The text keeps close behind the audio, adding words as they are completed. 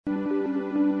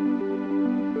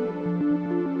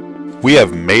we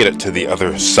have made it to the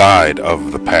other side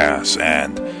of the pass,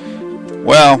 and,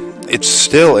 well, it's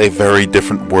still a very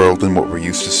different world than what we're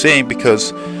used to seeing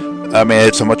because, I mean,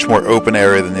 it's a much more open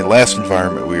area than the last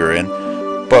environment we were in,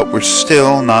 but we're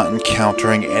still not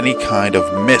encountering any kind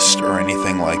of mist or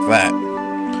anything like that.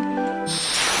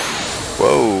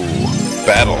 Whoa,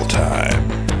 battle time.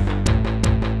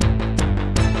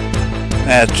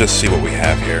 Let's just see what we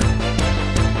have here.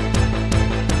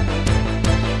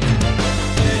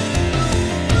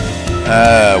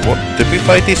 What? Did we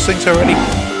fight these things already?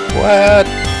 What?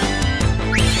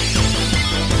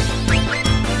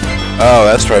 Oh,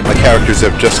 that's right. My characters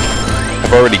have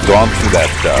already gone through that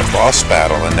boss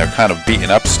battle, and they're kind of beaten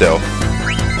up still.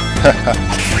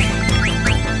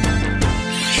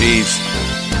 Jeez.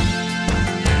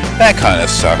 That kind of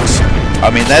sucks. I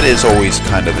mean, that is always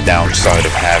kind of the downside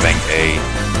of having a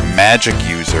magic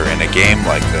user in a game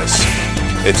like this.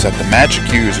 It's that the magic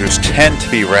users tend to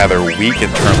be rather weak in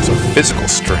terms of physical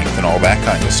strength and all that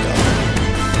kind of stuff.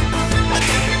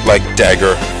 Like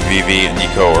Dagger, Vivi, and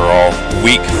Eiko are all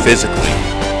weak physically.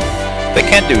 They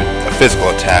can do physical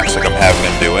attacks like I'm having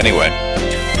them do anyway,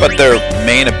 but their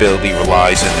main ability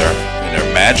relies in their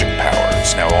magic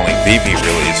powers. Now only Vivi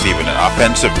really is even an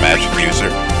offensive magic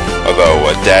user, although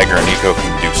Dagger and Eiko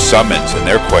can do summons and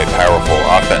they're quite powerful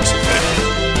offensively.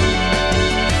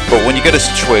 But when you get a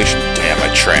situation, damn,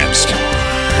 I tranced.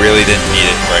 Really didn't need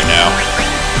it right now.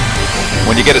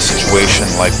 When you get a situation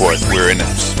like what we're in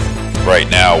right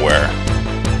now, where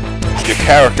your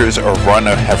characters have run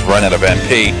out of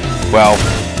MP, well,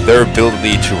 their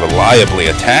ability to reliably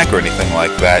attack or anything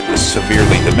like that is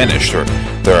severely diminished, or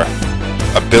their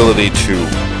ability to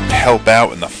help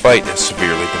out in the fight is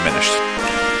severely diminished.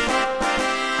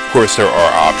 Of course, there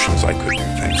are options. I could do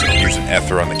things. I could use an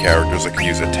Ether on the characters, I could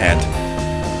use a Tent,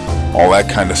 all that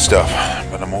kind of stuff.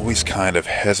 But I'm always kind of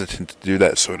hesitant to do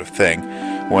that sort of thing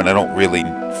when I don't really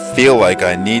feel like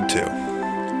I need to.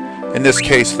 In this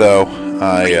case, though,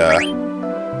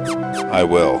 I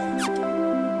will.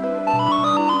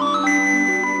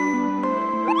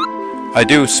 I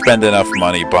do spend enough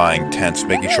money buying tents,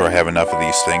 making sure I have enough of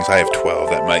these things. I have 12.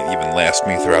 That might even last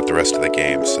me throughout the rest of the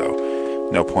game, so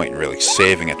no point in really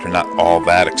saving it. They're not all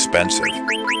that expensive.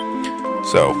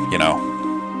 So, you know,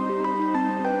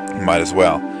 might as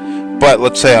well. But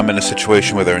let's say I'm in a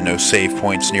situation where there are no save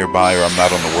points nearby, or I'm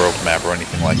not on the world map or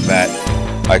anything like that.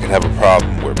 I could have a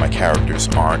problem where my characters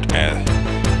aren't.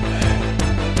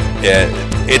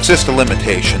 It's just a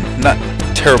limitation, not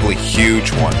a terribly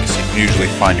huge one, because you can usually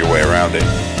find your way around it.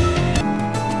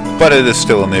 But it is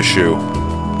still an issue,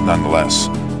 nonetheless.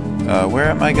 Where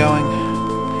am I going?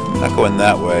 Not going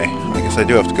that way. I guess I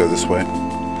do have to go this way.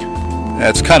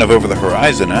 It's kind of over the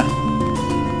horizon, huh?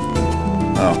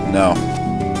 Oh, no.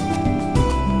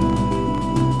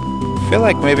 I feel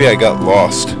like maybe I got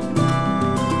lost.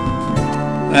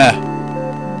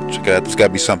 There's gotta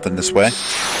be something this way.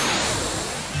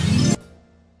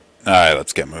 Alright,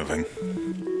 let's get moving.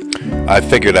 I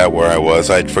figured out where I was.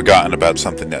 I'd forgotten about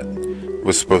something that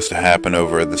was supposed to happen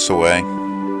over this way.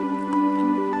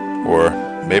 Or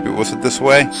maybe it wasn't this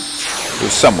way? It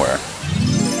was somewhere.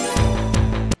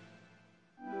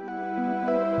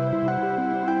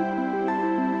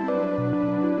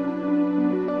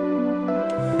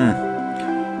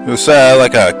 It was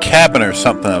like a cabin or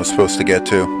something I was supposed to get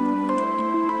to.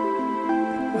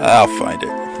 I'll find it.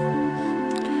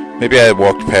 Maybe I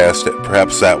walked past it.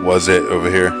 Perhaps that was it over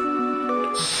here.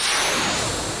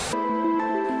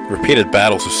 Repeated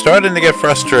battles are starting to get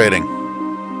frustrating.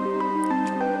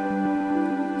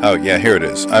 Oh yeah, here it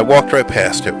is. I walked right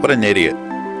past it. What an idiot.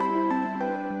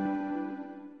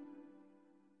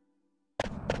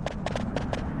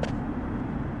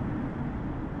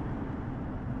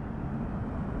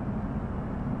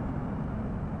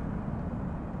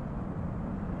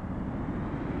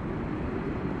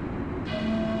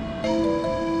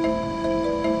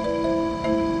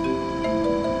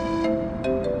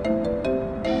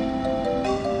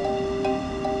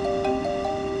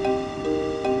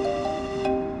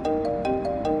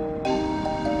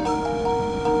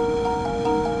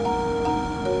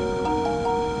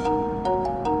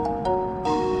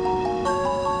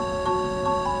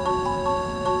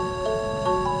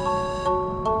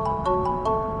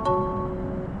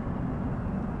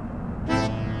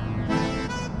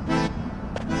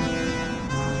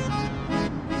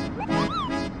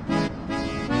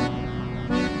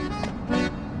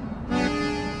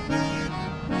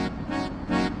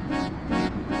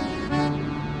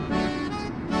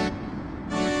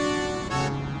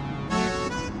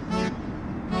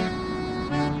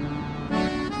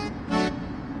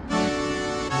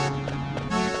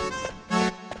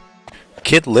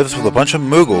 kid lives with a bunch of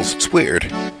Muggles. It's weird.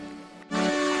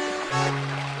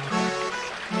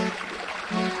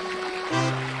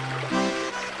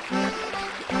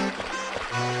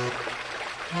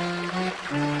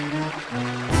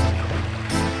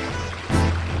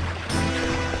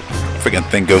 Freaking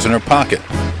thing goes in her pocket.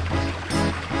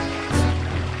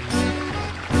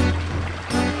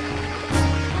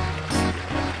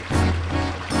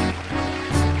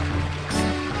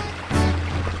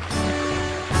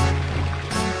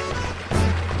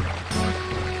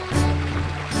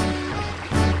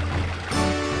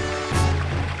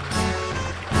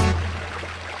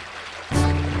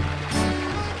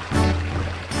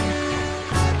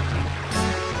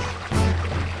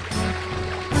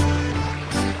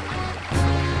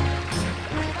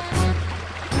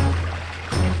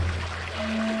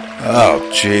 Oh,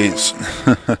 jeez.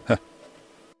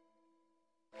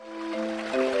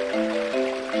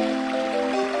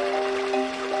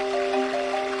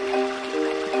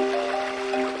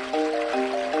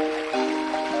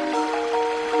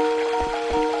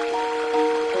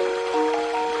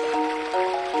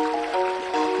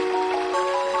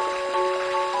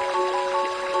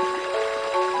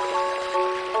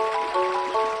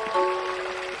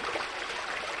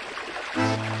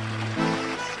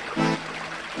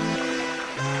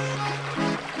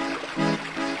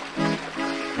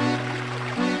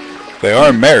 They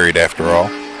are married, after all.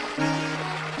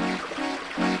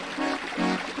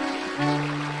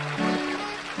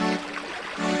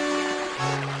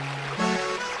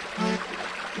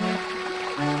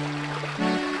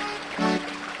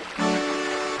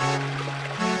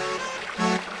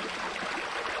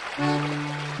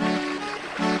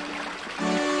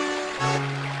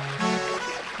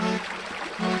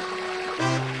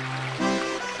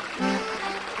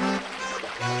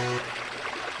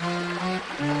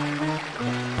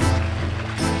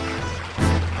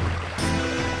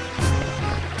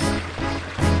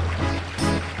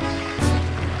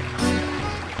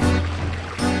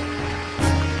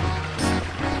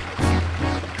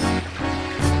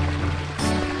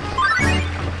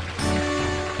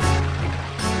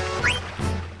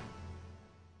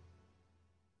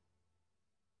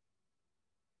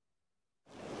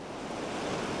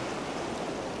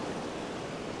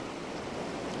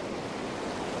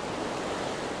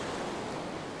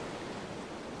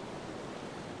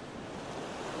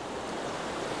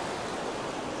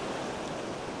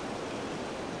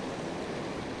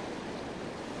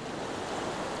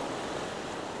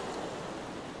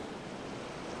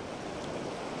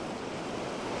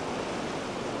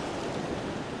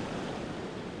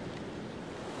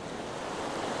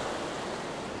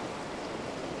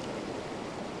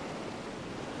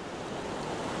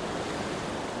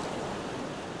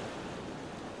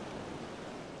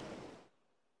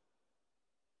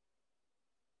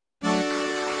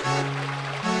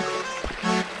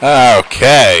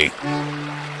 Okay.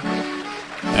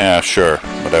 Yeah, sure.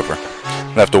 Whatever. I'm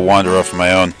gonna have to wander off on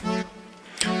my own.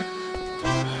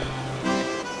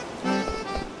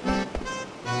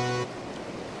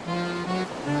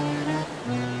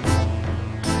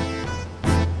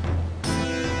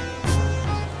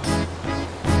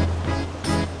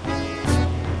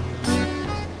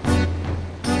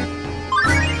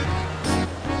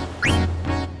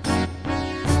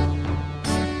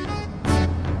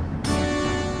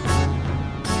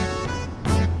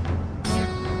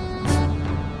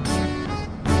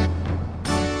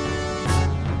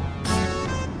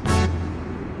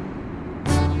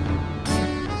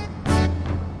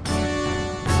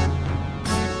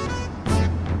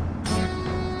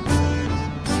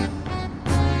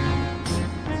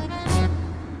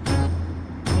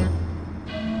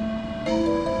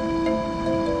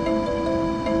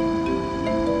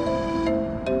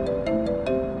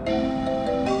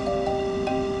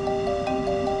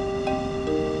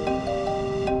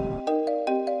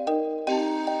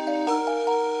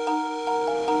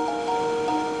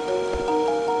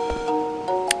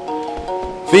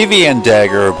 Vivi and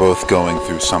Dagger are both going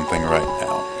through something right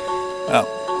now. Oh,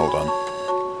 hold on.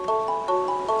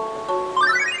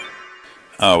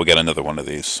 Oh, we got another one of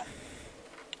these.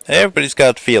 Everybody's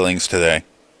got feelings today.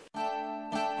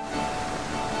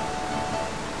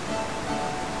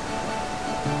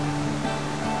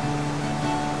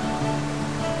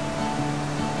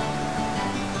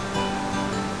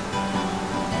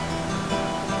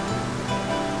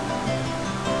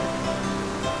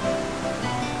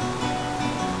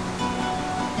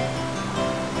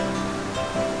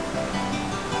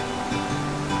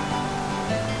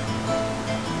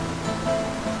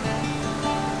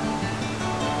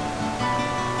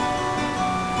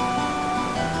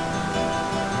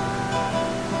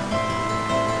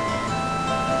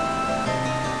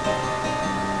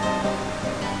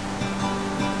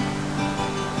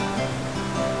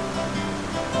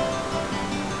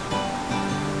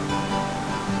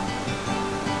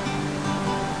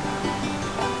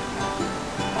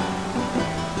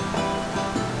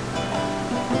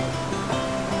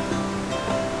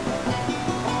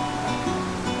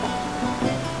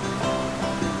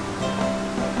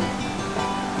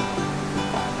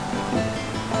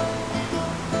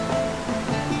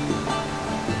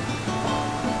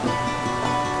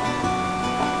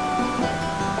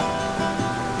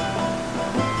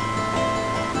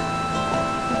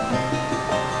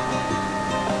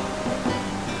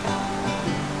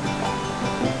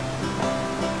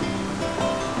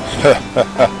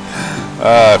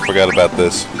 I forgot about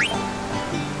this.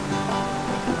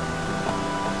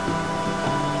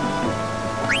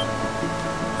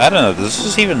 I don't know, does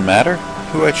this even matter?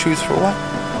 Who I choose for what?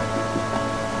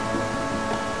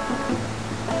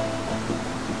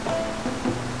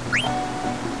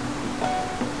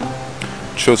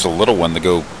 Chose a little one to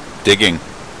go digging.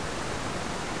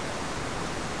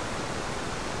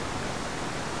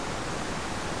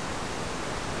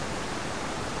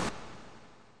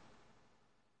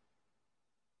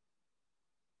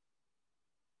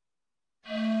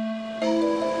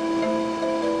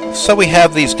 So we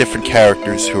have these different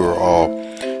characters who are all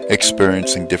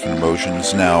experiencing different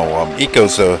emotions. Now,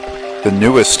 Eiko's the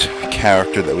newest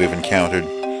character that we've encountered.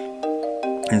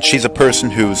 And she's a person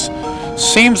who's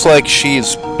seems like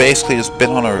she's basically just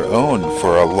been on her own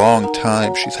for a long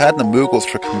time. She's had the Moogles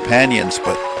for companions,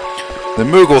 but the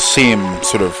Moogles seem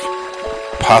sort of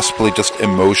possibly just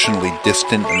emotionally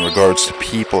distant in regards to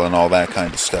people and all that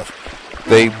kind of stuff.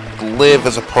 They live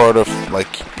as a part of, like,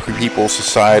 people's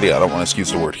society. I don't want to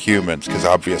use the word humans, because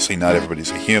obviously not everybody's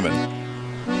a human.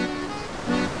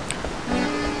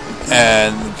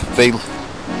 And they...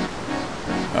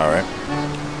 Alright.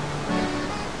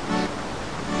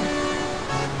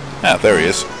 Ah, there he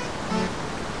is.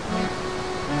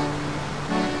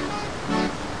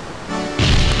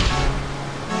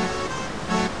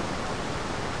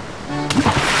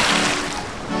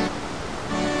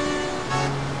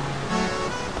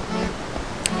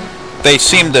 They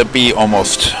seem to be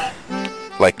almost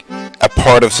like a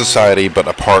part of society, but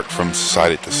apart from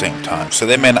society at the same time. So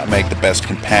they may not make the best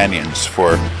companions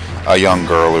for a young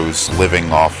girl who's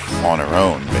living off on her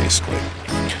own, basically.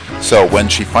 So when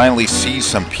she finally sees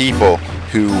some people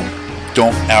who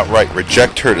don't outright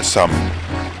reject her to some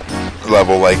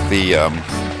level, like the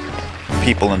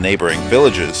people in neighboring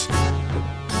villages,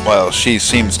 well, she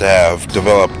seems to have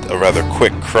developed a rather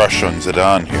quick crush on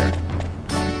Zidane here.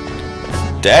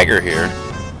 Dagger here?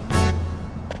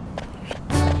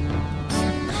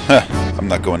 I'm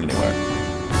not going anywhere.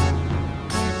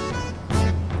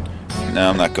 No,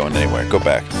 I'm not going anywhere. Go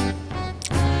back.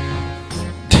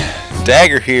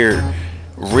 Dagger here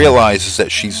realizes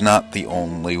that she's not the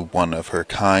only one of her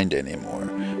kind anymore,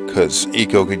 because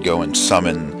Eiko could go and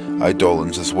summon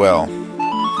Eidolons as well.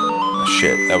 Oh,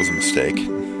 shit, that was a mistake.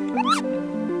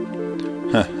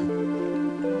 Huh.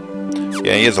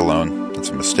 Yeah, he is alone. It's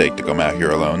a mistake to come out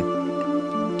here alone.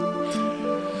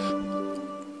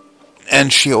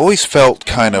 And she always felt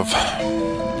kind of...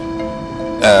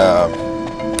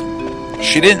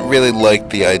 she didn't really like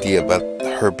the idea about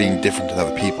her being different than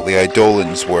other people. The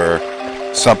Eidolons were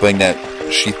something that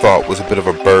she thought was a bit of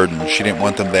a burden. She didn't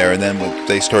want them there, and then when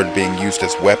they started being used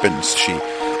as weapons, she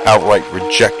outright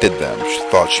rejected them. She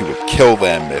thought she would kill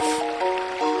them if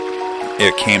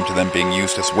it came to them being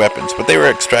used as weapons. But they were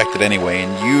extracted anyway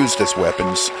and used as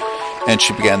weapons, and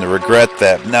she began to regret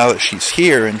that. Now that she's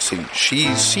here and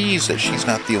she sees that she's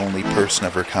not the only person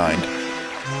of her kind,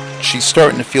 she's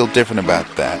starting to feel different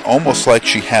about that. Almost like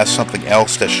she has something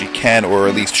else that she can, or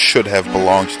at least should have,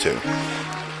 belonged to.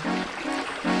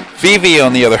 Vivi,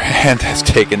 on the other hand, has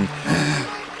taken...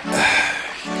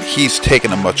 he's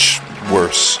taken a much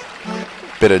worse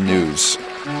bit of news.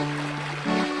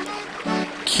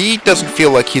 He doesn't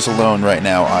feel like he's alone right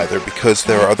now either, because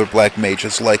there are other black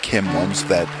mages like him, ones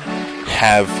that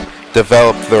have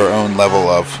developed their own level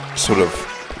of sort of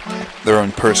their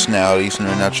own personalities, and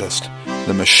they're not just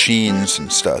the machines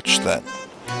and such that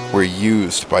were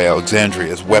used by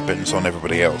Alexandria as weapons on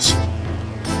everybody else.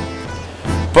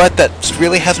 But that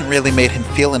really hasn't really made him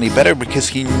feel any better, because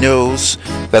he knows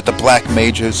that the black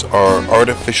mages are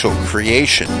artificial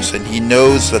creations, and he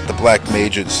knows that the black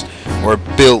mages were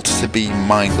built to be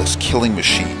mindless killing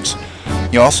machines.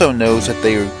 He also knows that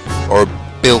they are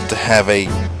built to have a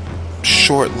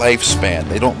short lifespan.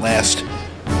 They don't last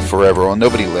forever. Well,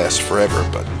 nobody lasts forever,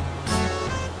 but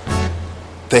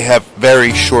they have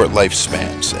very short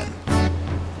lifespans. And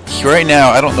right now,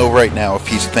 I don't know right now if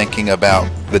he's thinking about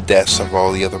the deaths of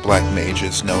all the other black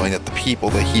mages, knowing that the people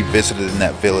that he visited in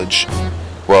that village,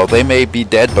 well, they may be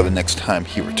dead by the next time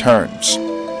he returns.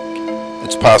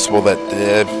 It's possible that,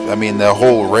 I mean, the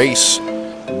whole race,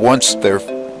 once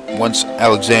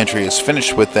Alexandria is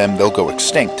finished with them, they'll go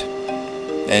extinct.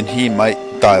 And he might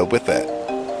die with that.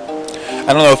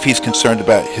 I don't know if he's concerned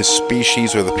about his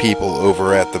species or the people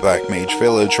over at the Black Mage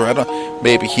Village, or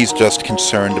maybe he's just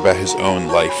concerned about his own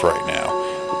life right now.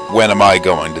 When am I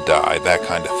going to die? That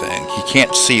kind of thing. He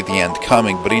can't see the end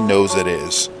coming, but he knows it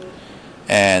is.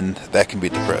 And that can be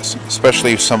depressing,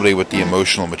 especially if somebody with the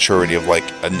emotional maturity of like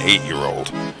an 8-year-old.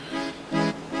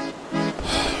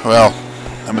 Well,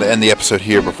 I'm going to end the episode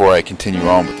here before I continue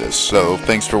on with this. So,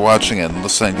 thanks for watching and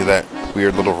listening to that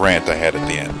weird little rant I had at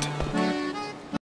the end.